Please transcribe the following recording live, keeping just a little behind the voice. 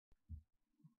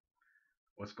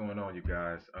What's going on, you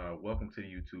guys? Welcome to the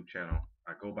YouTube channel.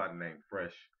 I go by the name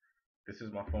Fresh. This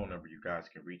is my phone number. You guys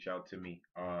can reach out to me.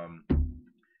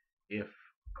 If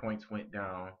Coince went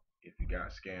down, if you got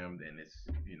scammed, and it's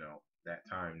that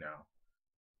time now.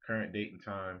 Current date and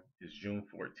time is June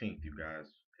 14th, you guys.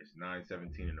 It's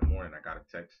 9:17 in the morning. I got a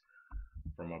text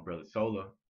from my brother Sola,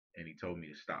 and he told me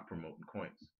to stop promoting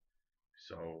Coince.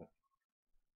 So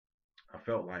I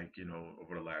felt like,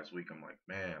 over the last week, I'm like,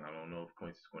 man, I don't know if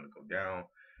Coince is going to go down.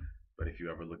 But if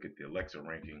you ever look at the Alexa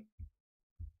ranking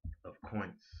of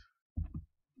Coince,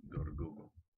 go to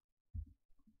Google,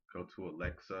 go to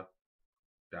alexa.com,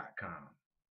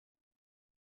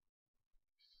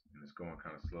 and it's going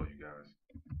kind of slow, you guys.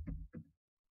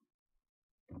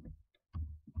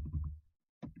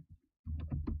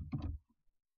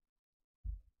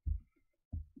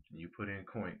 And you put in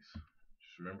Coince,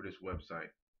 just remember this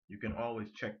website. You can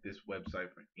always check this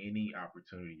website for any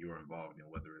opportunity you're involved in,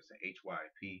 whether it's a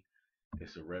HYP,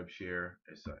 it's a rev share,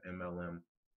 it's a MLM,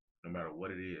 no matter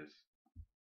what it is,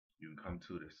 you can come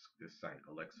to this site,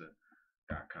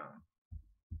 alexa.com.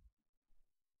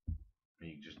 And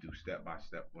you just do step by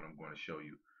step what I'm going to show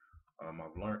you.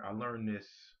 I learned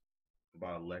this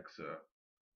about Alexa.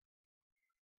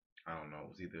 I don't know. It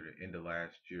was either the end of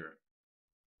last year,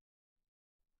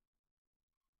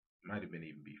 might have been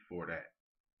even before that.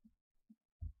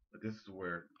 But this is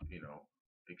where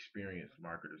experienced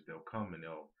marketers, they'll come and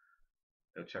they'll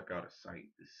check out a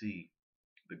site to see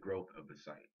the growth of the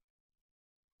site.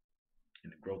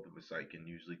 And the growth of a site can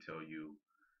usually tell you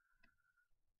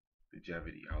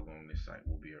longevity, how long this site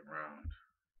will be around.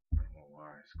 I don't know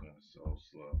why it's going so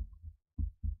slow.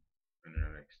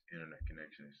 Internet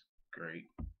connection is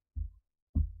great.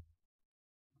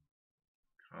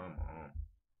 Come on.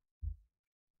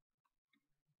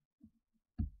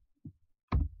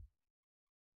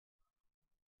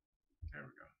 There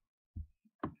we go.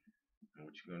 And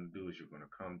what you're going to do is you're going to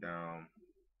come down.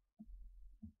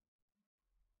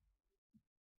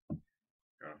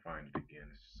 Gotta find it again.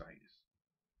 This site is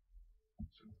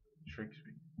so tricks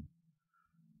me.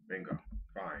 Bingo.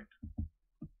 Find.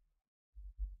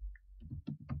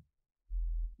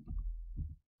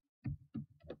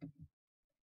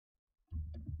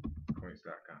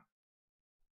 Coince.com.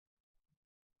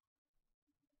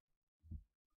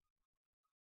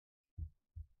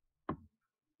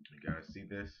 You guys see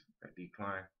this? That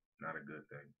decline? Not a good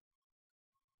thing.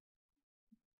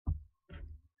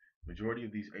 Majority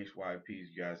of these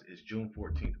HYPs, you guys, it's June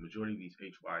 14th. Majority of these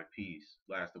HYPs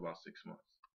last about 6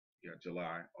 months. You got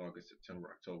July, August,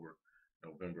 September, October,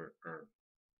 November, or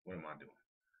what am I doing?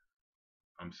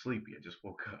 I'm sleepy. I just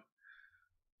woke up.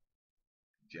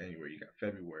 January, you got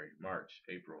February, March,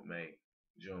 April, May,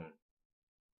 June.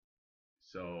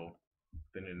 So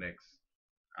then the next,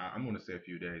 I'm going to say a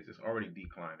few days, it's already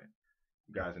declining.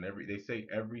 You guys, and they say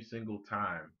every single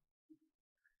time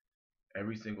a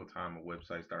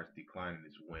website starts declining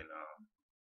is when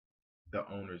the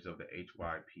owners of the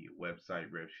HYP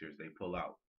website rev shares, they pull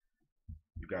out.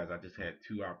 You guys, I just had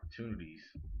two opportunities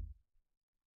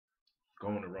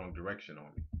going the wrong direction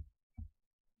on me.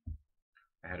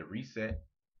 I had a reset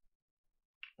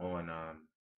on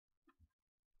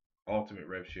Ultimate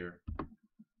Rev Share,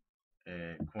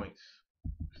 and Coince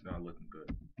is not looking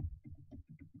good.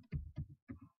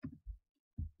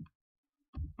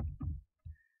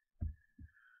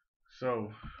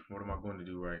 So what am I going to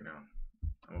do right now?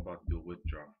 I'm about to do a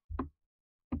withdrawal,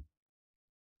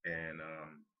 and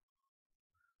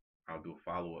I'll do a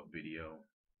follow-up video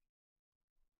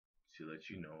to let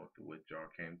you know if the withdrawal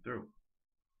came through.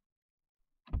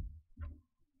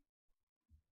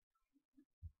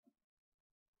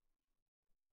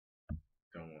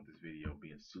 Don't want this video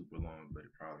being super long, but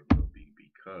it probably will be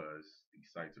because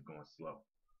these sites are going slow.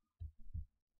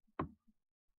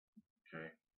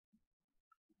 Okay.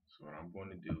 So what I'm going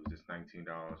to do is this $19.15.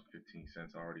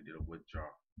 I already did a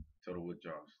withdrawal. Total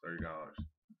withdrawal is $30.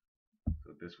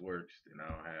 So if this works, then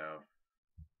I'll have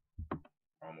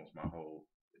almost my whole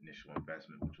initial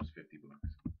investment, which was 50 bucks.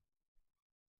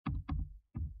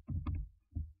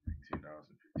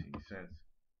 $19.15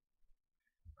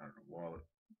 out of the wallet.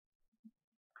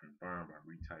 Confirm by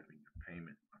retyping your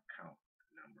payment account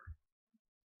number.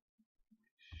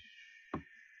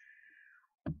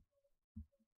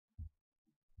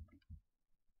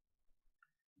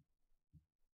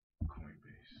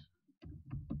 Coinbase.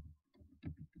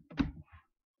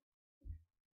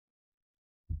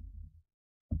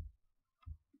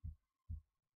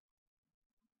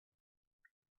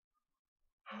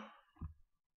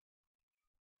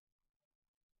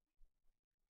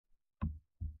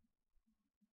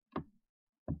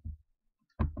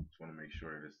 Just want to make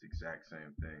sure that it's the exact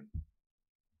same thing.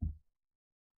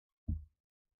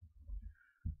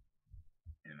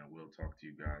 and I will talk to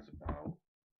you guys about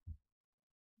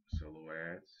solo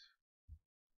ads,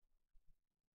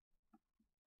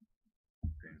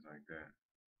 things like that.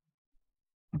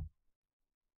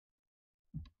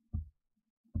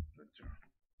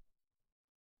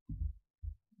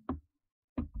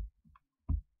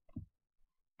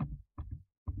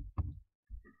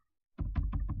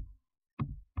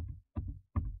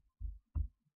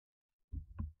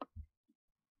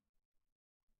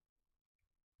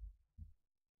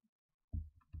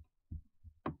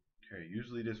 Okay,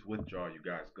 usually this withdrawal you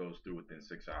guys goes through within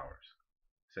 6 hours.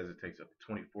 It says it takes up to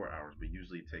 24 hours, but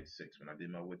usually it takes 6. When I did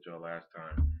my withdrawal last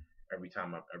time, every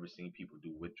time I've ever seen people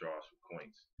do withdrawals for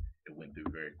coins, it went through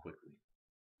very quickly.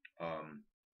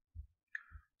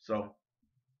 So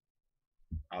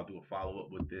I'll do a follow-up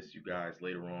with this, you guys,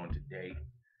 later on today.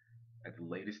 At the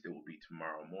latest, it will be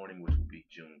tomorrow morning, which will be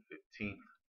June 15th.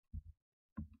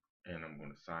 And I'm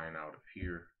going to sign out of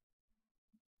here.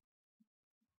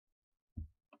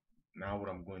 Now what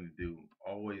I'm going to do,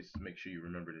 always make sure you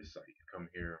remember this site. You come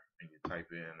here and you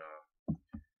type in,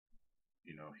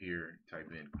 here,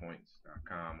 type in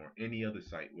coince.com or any other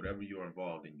site, whatever you're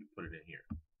involved in, you put it in here.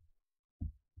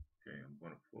 Okay, I'm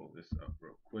going to pull this up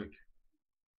real quick.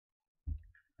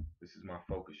 This is my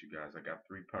focus, you guys. I got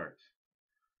 3 parts.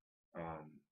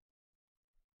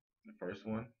 The first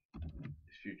one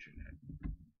is FutureNet.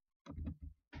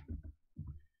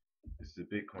 This is a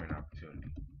Bitcoin opportunity.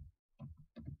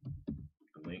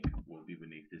 The link will be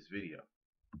beneath this video.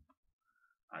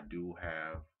 I do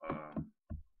have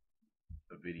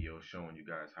a video showing you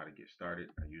guys how to get started.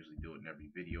 I usually do it in every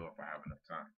video if I have enough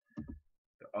time.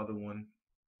 The other one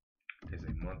is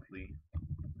a monthly.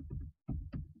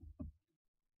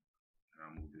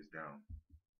 I'll move this down.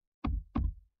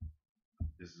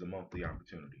 This is a monthly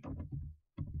opportunity.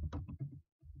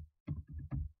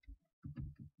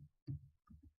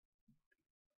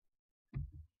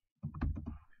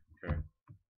 Okay,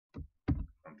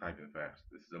 I'm typing fast.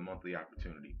 This is a monthly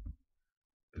opportunity.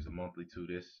 There's a monthly to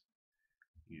this.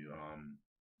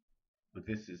 But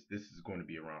this is going to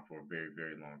be around for a very,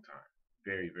 very long time.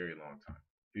 Very, very long time.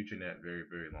 FutureNet, very,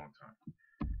 very long time.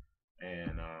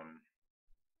 And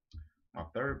my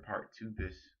third part to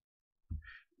this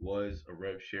was a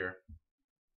rev share.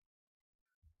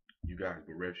 You guys,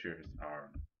 but rev shares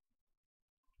are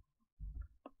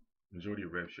majority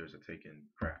of rev shares are taking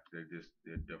crap.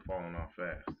 They're falling off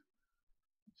fast.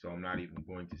 So I'm not even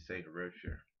going to say a rev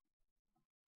share.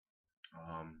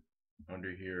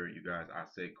 Under here, you guys, I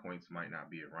said coins might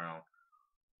not be around.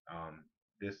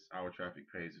 This our traffic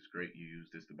page is great. You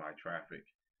use this to buy traffic.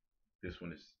 This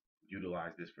one is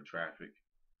utilize this for traffic.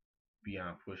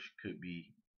 Beyond Push could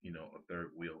be, a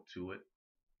third wheel to it.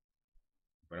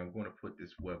 But I'm going to put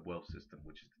this web wealth system,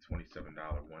 which is the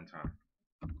 $27 one time.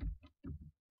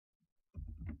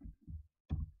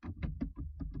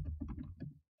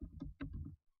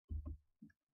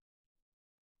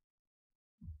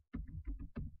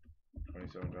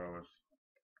 $27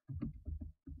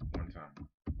 one time.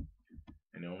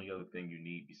 And the only other thing you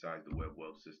need besides the web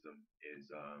wealth system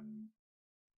is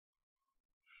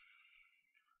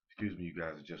excuse me, you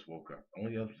guys, I just woke up. The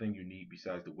only other thing you need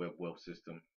besides the web wealth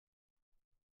system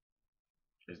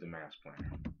is the mass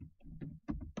planner.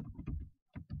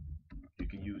 You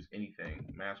can use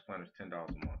anything. Mass planner is $10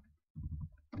 a month.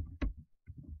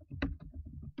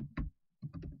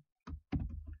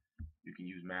 You can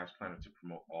use Mass Planner to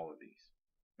promote all of these.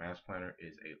 Mass Planner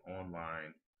is an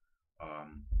online,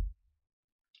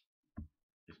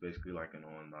 it's basically like an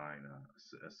online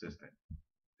assistant.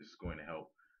 This is going to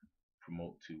help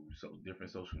promote to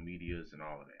different social medias and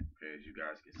all of that. Okay, as you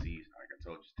guys can see, like I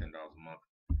told you, it's $10 a month.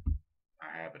 I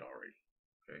have it already.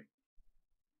 Okay,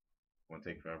 it's going to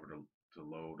take forever to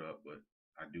load up, but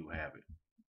I do have it.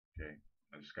 Okay,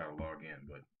 I just got to log in,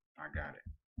 but I got it.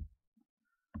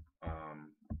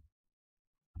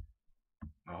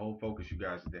 My whole focus, you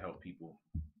guys, is to help people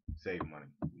save money.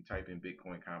 You type in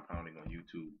Bitcoin compounding on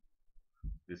YouTube.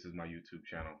 This is my YouTube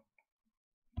channel.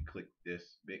 You click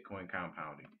this, Bitcoin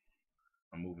compounding.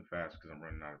 I'm moving fast because I'm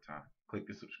running out of time. Click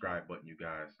the subscribe button, you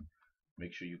guys.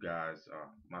 Make sure you guys,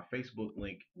 my Facebook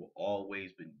link will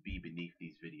always be beneath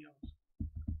these videos.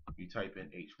 You type in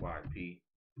HYP.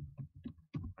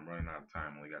 I'm running out of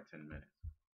time, only got 10 minutes.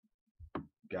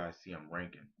 You guys see I'm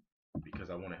ranking because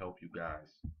I want to help you guys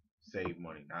save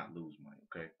money, not lose money,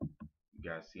 okay? You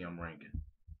guys see I'm ranking.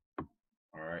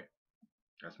 Alright?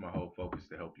 That's my whole focus,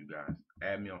 to help you guys.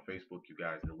 Add me on Facebook, you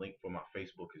guys. The link for my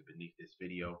Facebook is beneath this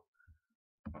video.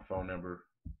 My phone number.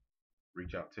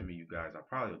 Reach out to me, you guys. I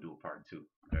probably will do a part 2,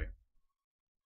 okay?